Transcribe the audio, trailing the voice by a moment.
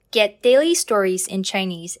Get daily stories in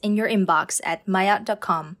Chinese in your inbox at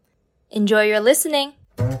maayot.com. Enjoy your listening!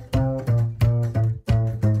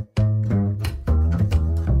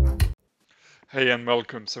 Hey and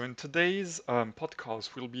welcome. So in today's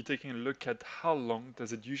podcast, we'll be taking a look at how long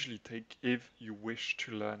does it usually take if you wish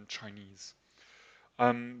to learn Chinese.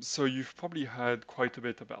 So you've probably heard quite a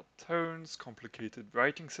bit about tones, complicated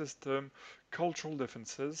writing system, cultural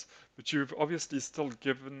differences, but you've obviously still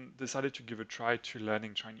decided to give a try to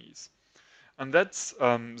learning Chinese. And that's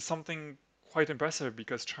something quite impressive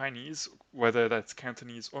because Chinese, whether that's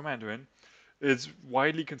Cantonese or Mandarin, is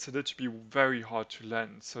widely considered to be very hard to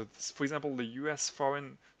learn. So, for example, the US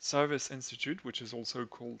Foreign Service Institute, which is also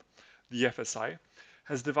called the FSI,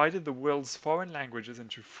 has divided the world's foreign languages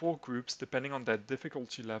into 4 groups depending on their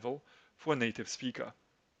difficulty level for a native speaker.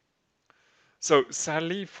 So,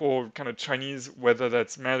 sadly, for kind of Chinese, whether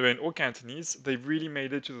that's Mandarin or Cantonese, they've really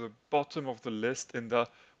made it to the bottom of the list in the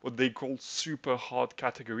what they call super hard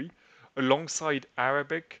category, alongside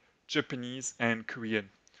Arabic, Japanese, and Korean.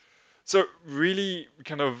 So really,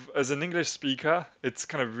 kind of as an English speaker, it's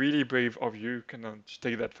kind of really brave of you kind of to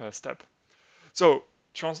take that first step. So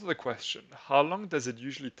to answer the question, how long does it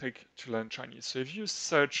usually take to learn Chinese? So if you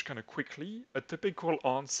search kind of quickly, a typical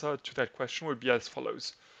answer to that question would be as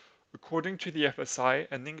follows. According to the FSI,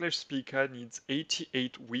 an English speaker needs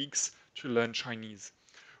 88 weeks to learn Chinese,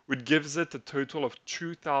 which gives it a total of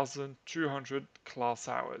 2,200 class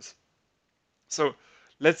hours. So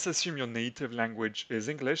let's assume your native language is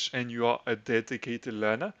English and you are a dedicated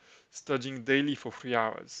learner studying daily for 3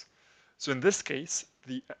 hours. So in this case,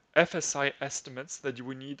 the FSI estimates that you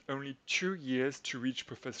will need only 2 years to reach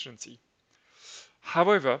proficiency.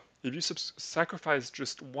 However, if you sacrifice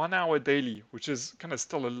just 1 hour daily, which is kind of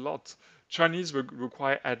still a lot, Chinese will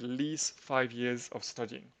require at least 5 years of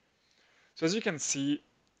studying. So as you can see,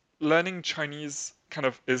 learning Chinese kind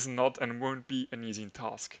of is not and won't be an easy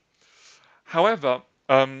task. However,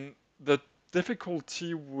 the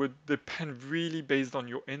difficulty would depend really based on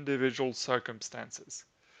your individual circumstances.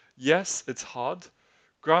 Yes, it's hard.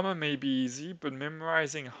 Grammar may be easy, but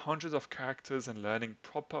memorizing hundreds of characters and learning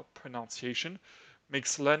proper pronunciation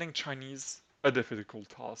makes learning Chinese a difficult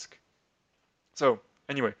task. So,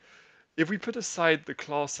 anyway, if we put aside the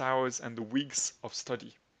class hours and the weeks of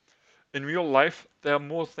study, in real life, there are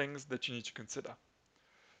more things that you need to consider.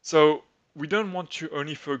 So, we don't want to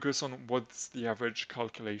only focus on what's the average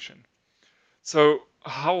calculation. So,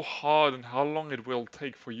 how hard and how long it will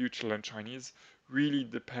take for you to learn Chinese really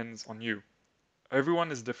depends on you.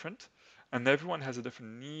 Everyone is different, and everyone has a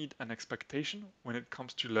different need and expectation when it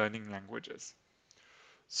comes to learning languages.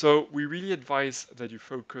 So, we really advise that you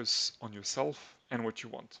focus on yourself and what you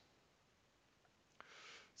want.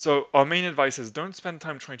 So, our main advice is don't spend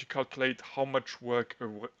time trying to calculate how much work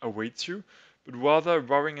awaits you, but rather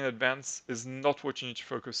worrying in advance is not what you need to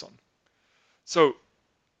focus on. So,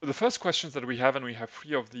 the first questions that we have, and we have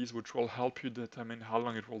 3 of these, which will help you determine how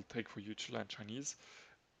long it will take for you to learn Chinese.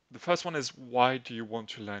 The first one is, why do you want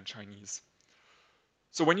to learn Chinese?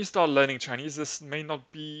 So when you start learning Chinese, this may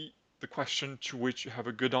not be the question to which you have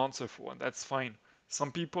a good answer for, and that's fine.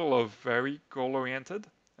 Some people are very goal-oriented,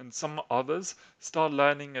 and some others start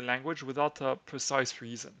learning a language without a precise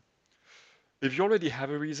reason. If you already have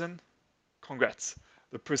a reason, congrats.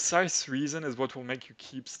 The precise reason is what will make you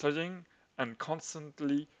keep studying and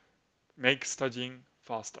constantly make studying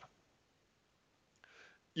faster.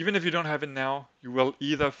 Even if you don't have it now, you will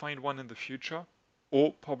either find one in the future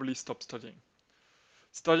or probably stop studying.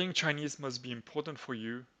 Studying Chinese must be important for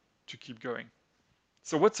you to keep going.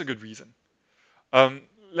 So what's a good reason?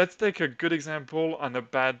 Let's take a good example and a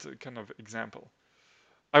bad kind of example.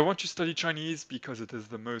 I want to study Chinese because it is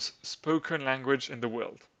the most spoken language in the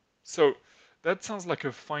world. So that sounds like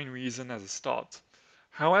a fine reason as a start.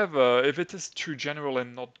 However, if it is too general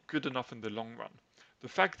and not good enough in the long run, the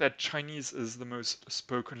fact that Chinese is the most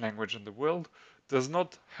spoken language in the world does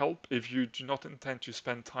not help if you do not intend to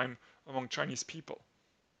spend time among Chinese people.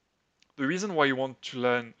 The reason why you want to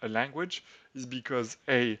learn a language is because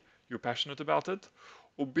A, you're passionate about it,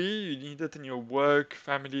 or B, you need it in your work,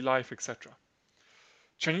 family life, etc.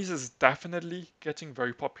 Chinese is definitely getting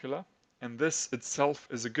very popular, and this itself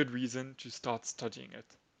is a good reason to start studying it.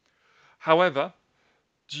 However,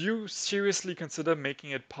 do you seriously consider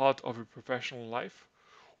making it part of your professional life?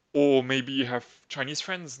 Or maybe you have Chinese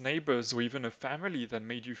friends, neighbors, or even a family that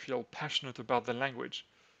made you feel passionate about the language.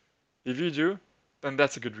 If you do, then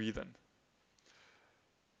that's a good reason.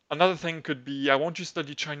 Another thing could be, I want to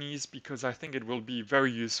study Chinese because I think it will be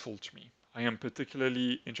very useful to me. I am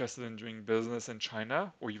particularly interested in doing business in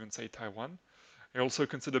China, or even say Taiwan. I also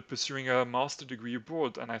consider pursuing a master degree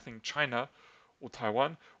abroad, and I think China or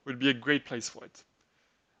Taiwan would be a great place for it.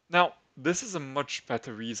 Now, this is a much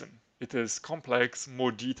better reason. It is complex,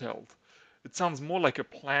 more detailed. It sounds more like a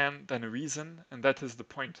plan than a reason, and that is the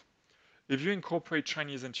point. If you incorporate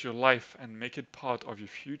Chinese into your life and make it part of your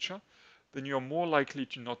future, then you're more likely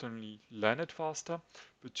to not only learn it faster,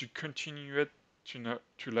 but to continue it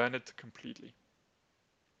to learn it completely.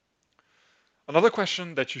 Another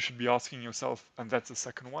question that you should be asking yourself, and that's the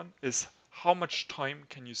second one, is how much time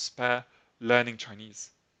can you spare learning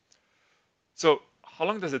Chinese? So, how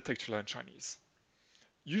long does it take to learn Chinese?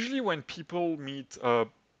 Usually, when people meet a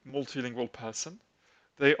multilingual person,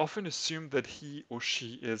 they often assume that he or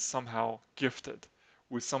she is somehow gifted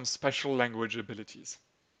with some special language abilities.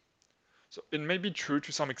 So, it may be true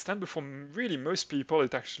to some extent, but for really most people,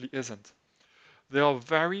 it actually isn't. There are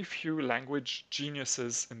very few language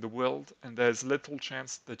geniuses in the world, and there's little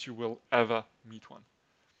chance that you will ever meet one.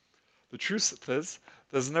 The truth is,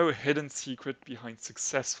 there's no hidden secret behind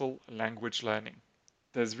successful language learning.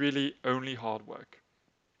 There's really only hard work.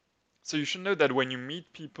 So you should know that when you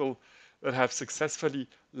meet people that have successfully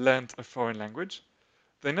learned a foreign language,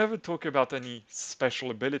 they never talk about any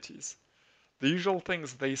special abilities. The usual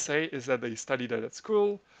things they say is that they studied it at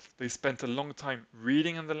school, they spent a long time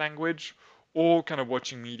reading in the language, or kind of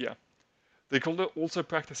watching media. They could also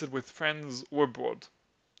practice it with friends or abroad.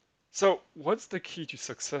 So, what's the key to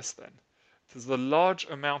success then? It is the large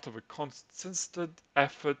amount of a consistent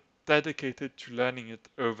effort dedicated to learning it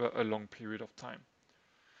over a long period of time.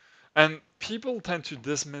 And people tend to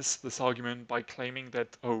dismiss this argument by claiming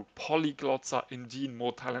that, oh, polyglots are indeed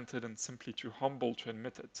more talented and simply too humble to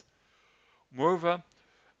admit it. Moreover,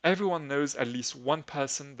 everyone knows at least one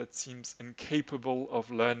person that seems incapable of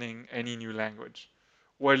learning any new language,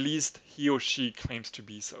 or at least he or she claims to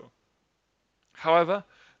be so. However,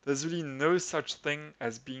 there's really no such thing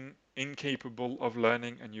as being incapable of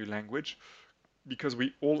learning a new language because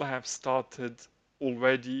we all have started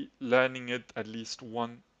already learning it at least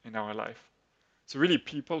one in our life. So really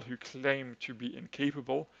people who claim to be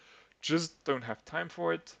incapable just don't have time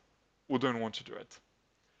for it or don't want to do it.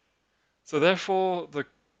 So therefore, the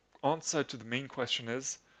answer to the main question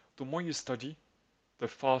is, the more you study, the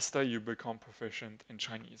faster you become proficient in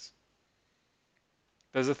Chinese.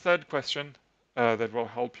 There's a third question that will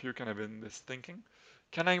help you kind of in this thinking.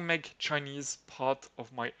 Can I make Chinese part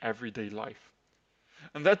of my everyday life?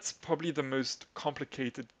 And that's probably the most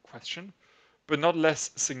complicated question, but not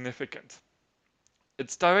less significant.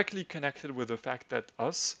 It's directly connected with the fact that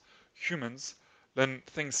us, humans, learn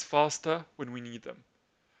things faster when we need them.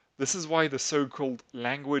 This is why the so-called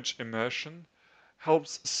language immersion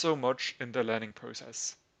helps so much in the learning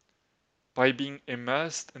process. By being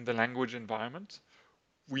immersed in the language environment,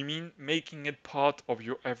 we mean making it part of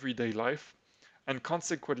your everyday life and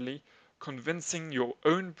consequently convincing your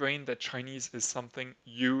own brain that Chinese is something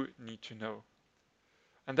you need to know.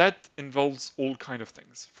 And that involves all kind of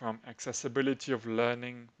things, from accessibility of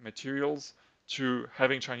learning materials to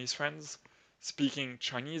having Chinese friends, speaking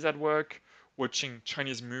Chinese at work, watching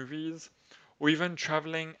Chinese movies, or even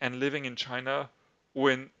traveling and living in China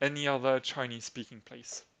or in any other Chinese speaking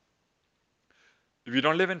place. If you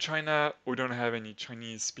don't live in China or don't have any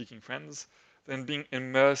Chinese speaking friends, then being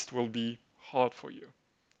immersed will be hard for you,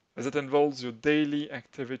 as it involves your daily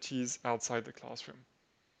activities outside the classroom.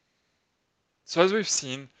 So as we've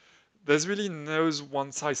seen, there's really no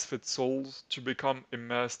one size fits all to become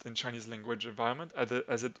immersed in Chinese language environment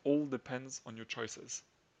as it all depends on your choices.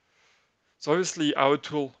 So obviously our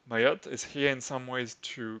tool maayot is here in some ways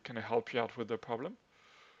to kind of help you out with the problem.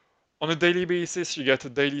 On a daily basis, you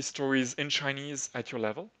get daily stories in Chinese at your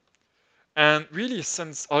level. And really,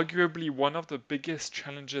 since arguably one of the biggest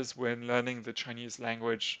challenges when learning the Chinese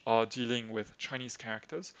language are dealing with Chinese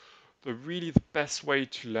characters, the best way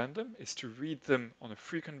to learn them is to read them on a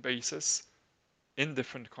frequent basis in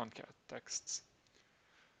different contexts.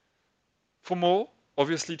 For more,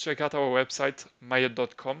 obviously check out our website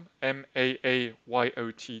maayot.com,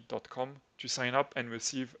 maayot.com, to sign up and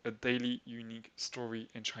receive a daily unique story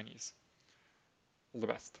in Chinese. All the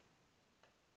best.